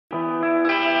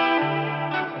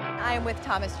I'm with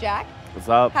Thomas Jack. What's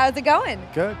up? How's it going?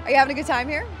 Good. Are you having a good time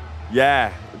here?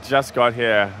 Yeah, just got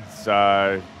here,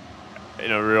 so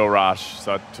in a real rush,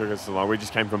 so it took us so long. We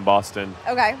just came from Boston.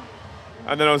 Okay.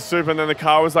 And then it was super, and then the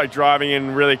car was like driving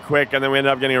in really quick, and then we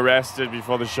ended up getting arrested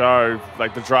before the show,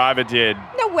 like the driver did.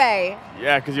 No way.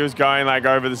 Yeah, because he was going like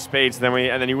over the speeds, and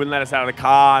then he wouldn't let us out of the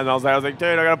car, and I was like,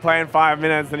 dude, I gotta play in 5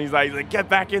 minutes, and he's like, get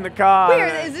back in the car.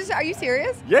 Wait, are you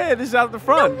serious? Yeah, this is out the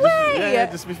front. No way.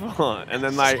 Just before. And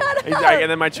then like, Shut he's up. like,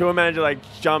 and then my tour manager like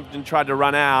jumped and tried to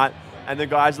run out, and the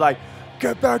guy's like,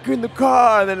 get back in the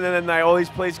car. And then like, all these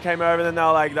police came over, and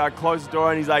then they closed the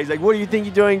door, and he's like, what do you think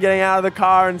you're doing getting out of the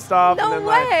car and stuff? No and then,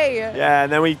 way. Like, yeah,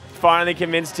 and then we finally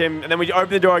convinced him, and then we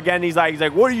opened the door again, and he's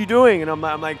like, what are you doing? And I'm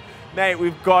like, mate,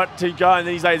 we've got to go. And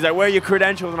then he's like, where are your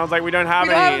credentials? And I was like, we don't have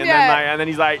any. And then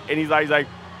he's like,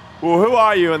 well, who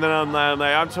are you? And then I'm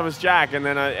like, I'm Thomas Jack. And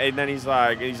then he's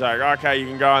like, okay, you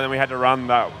can go. And then we had to run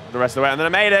the rest of the way. And then I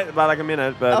made it by like a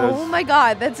minute. But oh my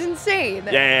God, that's insane.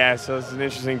 Yeah. So it's an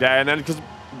interesting day. And then because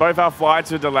both our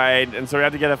flights were delayed, and so we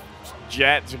had to get a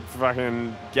jet to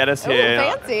fucking get us here.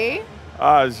 Fancy.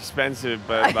 Oh, it was expensive,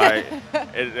 but like,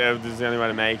 it was the only way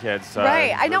to make it. So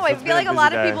right, I know. I feel like a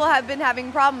lot of people have been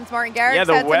having problems. Martin Garrix. Yeah,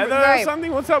 the weather or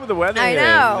something. What's up with the weather? I know.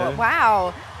 Yeah.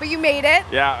 Wow. But you made it.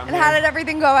 Yeah. And how did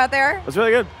everything go out there? It was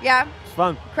really good. Yeah. It was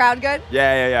fun. Crowd good?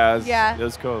 Yeah. It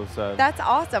was cool. So. That's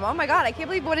awesome. Oh my God, I can't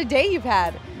believe what a day you've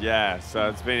had. Yeah. So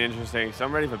it's been interesting. So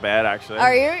I'm ready for bed, actually.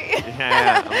 Are you?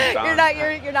 Yeah. I'm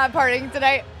done. You're not partying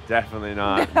tonight. Definitely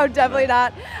not. No, definitely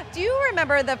not. Do you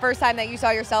remember the first time that you saw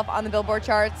yourself on the Billboard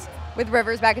charts with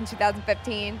Rivers back in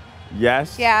 2015?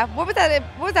 Yes. Yeah. What was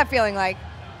that feeling like?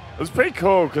 It was pretty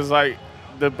cool because like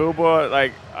the Billboard,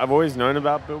 like I've always known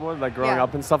about Billboard, like growing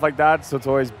up and stuff like that. So it's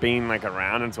always been like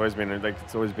around, and it's always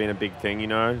been a big thing, you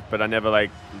know. But I never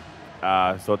like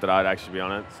thought that I'd actually be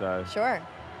on it. So. Sure.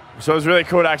 So it was really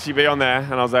cool to actually be on there,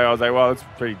 and I was like, well, that's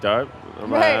pretty dope.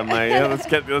 I'm like, yeah,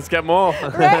 let's get more.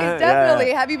 Right, definitely.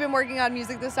 Yeah. Have you been working on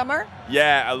music this summer?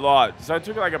 Yeah, a lot. So I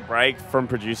took like a break from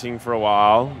producing for a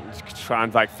while,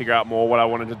 trying to like figure out more what I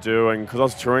wanted to do, and because I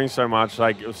was touring so much,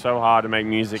 like it was so hard to make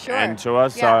music and tour.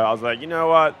 So I was like, you know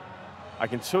what, I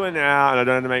can tour now, and I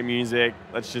don't have to make music.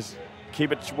 Let's just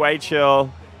keep it way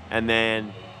chill, and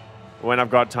then when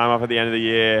I've got time off at the end of the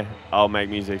year, I'll make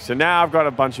music. So now I've got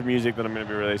a bunch of music that I'm going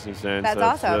to be releasing soon. That's so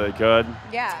awesome. It's really good.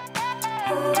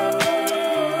 Yeah.